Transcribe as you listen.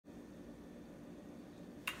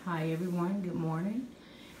Hi everyone, good morning.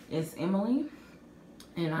 It's Emily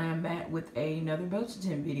and I am back with another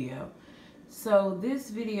budgeting video. So this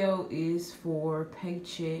video is for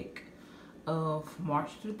paycheck of March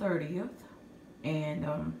the 30th,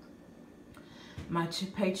 and my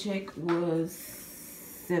paycheck was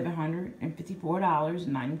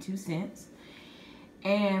 $754.92.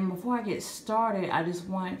 And before I get started, I just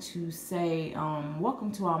want to say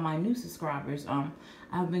welcome to all my new subscribers.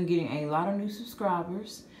 I've been getting a lot of new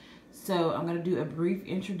subscribers, so I'm going to do a brief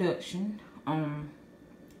introduction.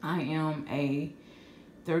 I am a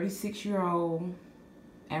 36-year-old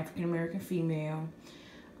African-American female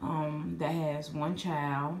that has one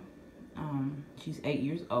child. She's 8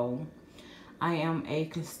 years old. I am a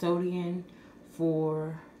custodian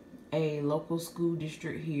for a local school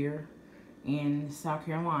district here in South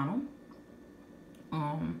Carolina.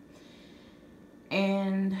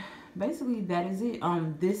 And basically that is it.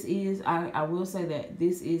 This is, I will say that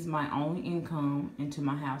this is my only income into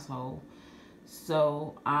my household.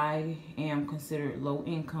 So I am considered low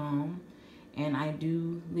income, and I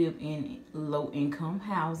do live in low income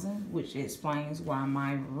housing, which explains why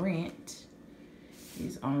my rent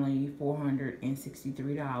is only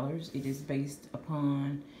 $463. It is based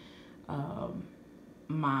upon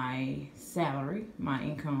my salary, my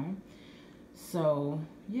income. So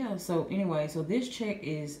yeah, so anyway, so this check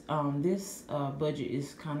is this budget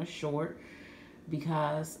is kind of short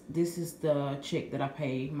because this is the check that I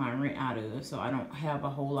pay my rent out of. So I don't have a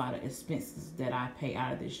whole lot of expenses that I pay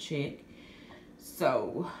out of this check.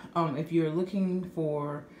 So if you're looking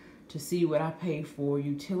to see what I pay for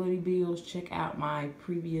utility bills, check out my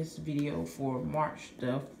previous video for March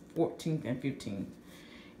the 14th and 15th.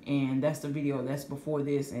 And that's the video that's before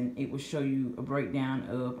this, and it will show you a breakdown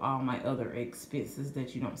of all my other expenses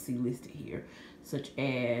that you don't see listed here, such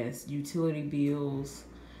as utility bills,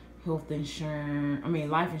 health insurance,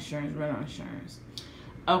 life insurance, rental insurance.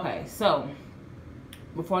 Okay, so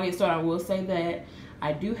before I get started, I will say that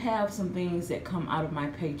I do have some things that come out of my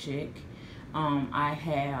paycheck. I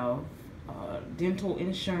have dental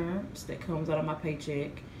insurance that comes out of my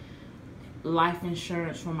paycheck, life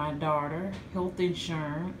insurance for my daughter, health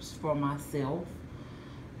insurance for myself.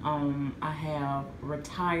 I have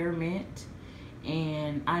retirement,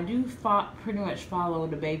 and I do pretty much follow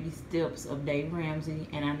the baby steps of Dave Ramsey,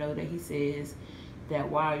 and I know that he says that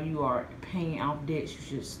while you are paying off debts, you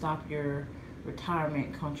should stop your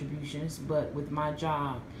retirement contributions, but with my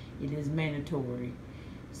job, it is mandatory.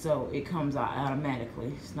 So it comes out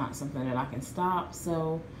automatically. It's not something that I can stop,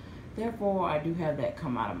 so therefore, I do have that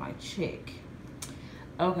come out of my check.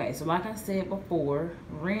 Okay, so like I said before,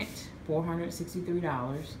 rent,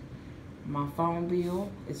 $463. My phone bill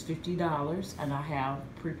is $50, and I have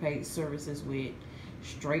prepaid services with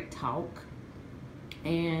Straight Talk.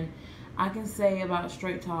 And I can say about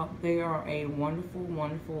Straight Talk, they are a wonderful,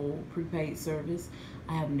 wonderful prepaid service.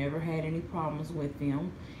 I have never had any problems with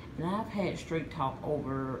them. And I've had Straight Talk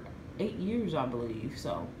over 8 years, I believe.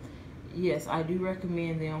 So yes, I do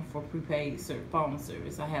recommend them for prepaid phone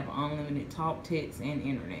service. I have unlimited talk, text, and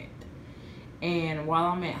internet. And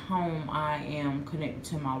while I'm at home, I am connected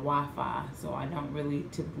to my Wi-Fi, so I don't really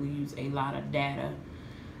typically use a lot of data.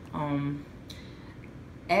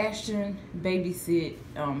 Ashton Babysit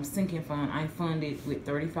Sinking Fund, I funded with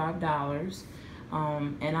 $35.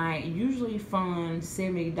 And I usually fund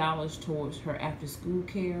 $70 towards her after school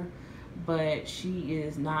care. But she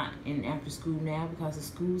is not in after school now because the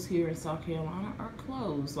schools here in South Carolina are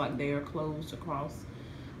closed. Like, they are closed across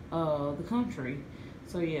the country.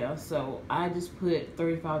 So yeah, so I just put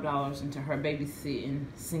 $35 into her babysitting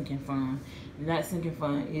sinking fund. And that sinking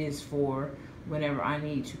fund is for whenever I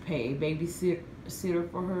need to pay a babysitter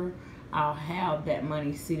for her, I'll have that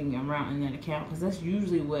money sitting around in that account, because that's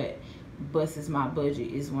usually what busts my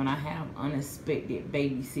budget, is when I have unexpected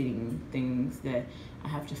babysitting things that I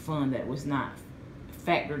have to fund that was not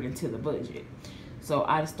factored into the budget. So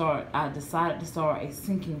I decided to start a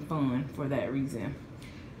sinking fund for that reason.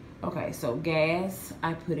 Okay, so gas,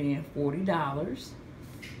 I put in $40.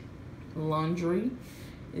 Laundry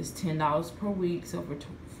is $10 per week, so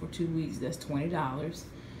for 2 weeks that's $20.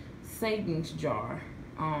 Savings jar,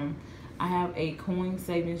 I have a coin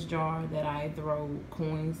savings jar that I throw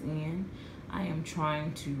coins in. I am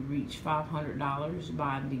trying to reach $500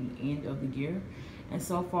 by the end of the year, and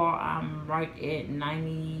so far I'm right at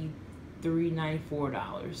 $93,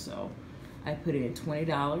 $94. So I put in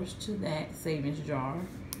 $20 to that savings jar.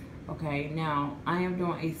 Okay, now I am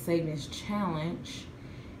doing a savings challenge,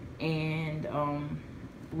 and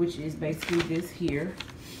which is basically this here.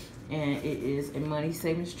 And it is a money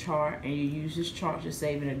savings chart, and you use this chart to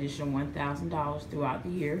save an additional $1,000 throughout the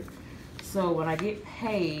year. So when I get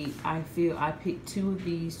paid, I pick 2 of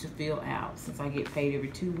these to fill out. Since I get paid every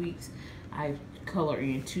 2 weeks, I color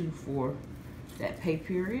in 2 for that pay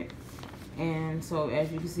period. And so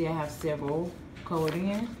as you can see, I have several colored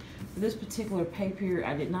in. For this particular pay period,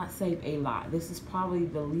 I did not save a lot. This is probably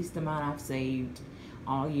the least amount I've saved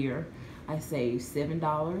all year. I saved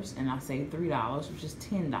 $7 and I saved $3, which is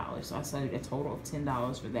 $10. So I saved a total of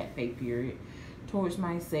 $10 for that pay period towards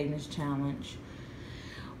my savings challenge,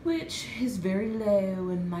 which is very low.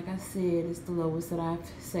 And like I said, it's the lowest that I've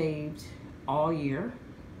saved all year.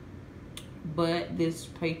 But this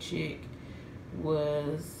paycheck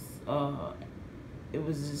was, it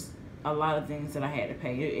was just a lot of things that I had to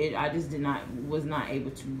pay. I just was not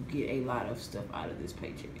able to get a lot of stuff out of this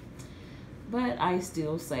paycheck. But I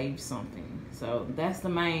still saved something. So that's the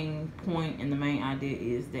main point, and the main idea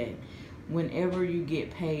is that whenever you get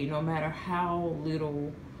paid, no matter how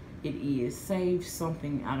little it is, save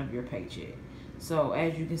something out of your paycheck. So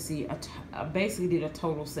as you can see, I basically did a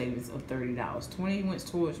total savings of $30. $20 went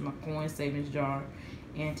towards my coin savings jar,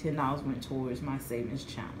 and $10 went towards my savings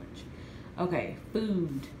challenge. Okay,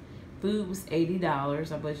 food. Food was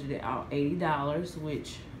 $80. I budgeted out $80,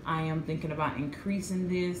 which I am thinking about increasing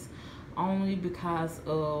this only because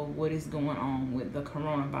of what is going on with the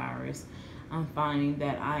coronavirus. I'm finding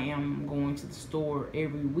that I am going to the store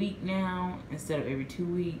every week now instead of every 2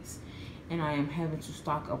 weeks, and I am having to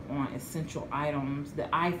stock up on essential items that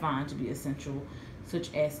I find to be essential,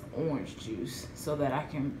 such as orange juice, so that I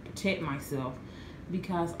can protect myself,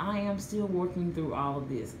 because I am still working through all of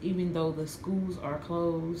this. Even though the schools are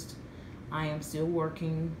closed, I am still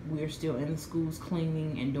working. We're still in the schools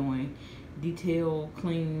cleaning and doing detailed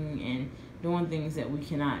cleaning and doing things that we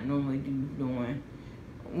cannot normally do doing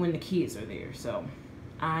when the kids are there. So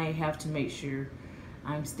I have to make sure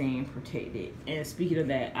I'm staying protected. And speaking of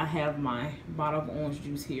that, I have my bottle of orange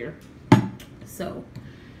juice here. So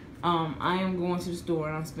I am going to the store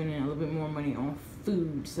and I'm spending a little bit more money on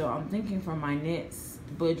food. So I'm thinking for my next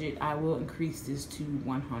budget, I will increase this to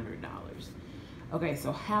 $100. Okay,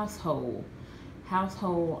 so household,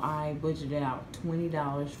 I budgeted out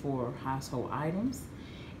 $20 for household items,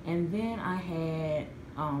 and then I had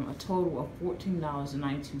a total of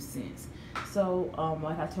 $14.92. So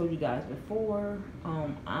like I told you guys before,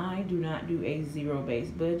 I do not do a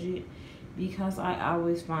zero-based budget, because I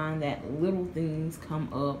always find that little things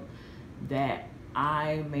come up that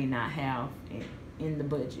I may not have in the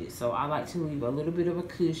budget. So I like to leave a little bit of a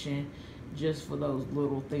cushion just for those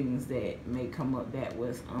little things that may come up that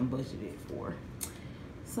was unbudgeted for.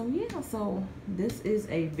 So yeah, so this is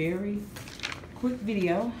a very quick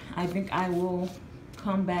video. I think I will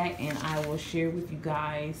come back and I will share with you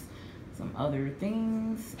guys some other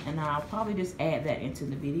things, and I'll probably just add that into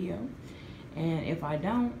the video. And if I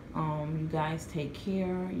don't, you guys take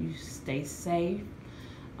care, you stay safe.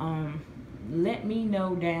 Let me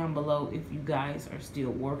know down below if you guys are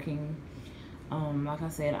still working. Like I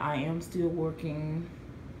said, I am still working.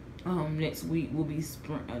 Next week will be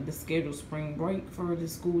the scheduled spring break for the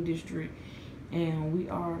school district, and we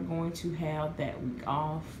are going to have that week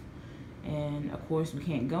off. And of course, we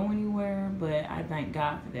can't go anywhere, but I thank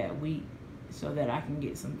God for that week so that I can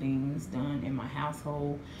get some things done in my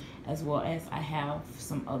household, as well as I have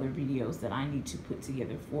some other videos that I need to put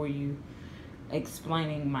together for you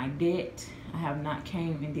explaining my debt. I have not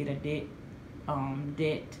came and did a debt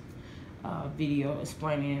video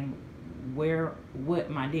explaining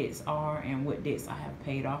what my debts are and what debts I have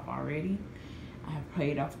paid off already. I have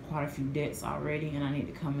paid off quite a few debts already, and I need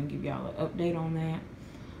to come and give y'all an update on that.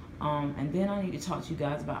 And then I need to talk to you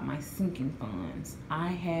guys about my sinking funds. I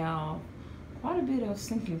have quite a bit of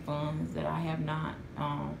sinking funds that I have not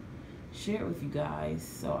shared with you guys,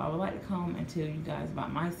 so I would like to come and tell you guys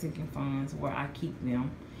about my sinking funds, where I keep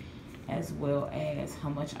them, as well as how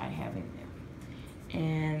much I have in them.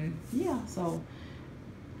 And yeah, so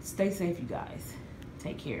stay safe, you guys.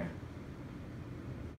 Take care.